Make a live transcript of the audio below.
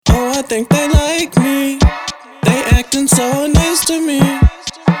I think they like me. They acting so nice to me.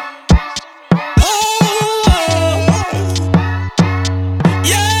 Oh,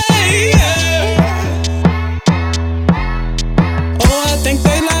 yeah, yeah. Oh, I think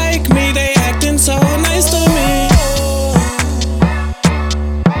they like me. They acting so nice to me.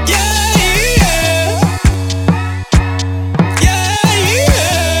 Yeah, yeah. Yeah,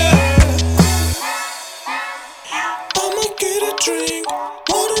 yeah. I'ma get a drink,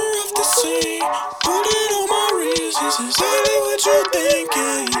 water off the sink, put it on my wrist. This is exactly what you think,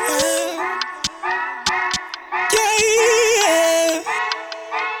 yeah, yeah. Yeah, yeah.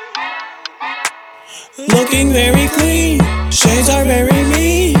 Looking very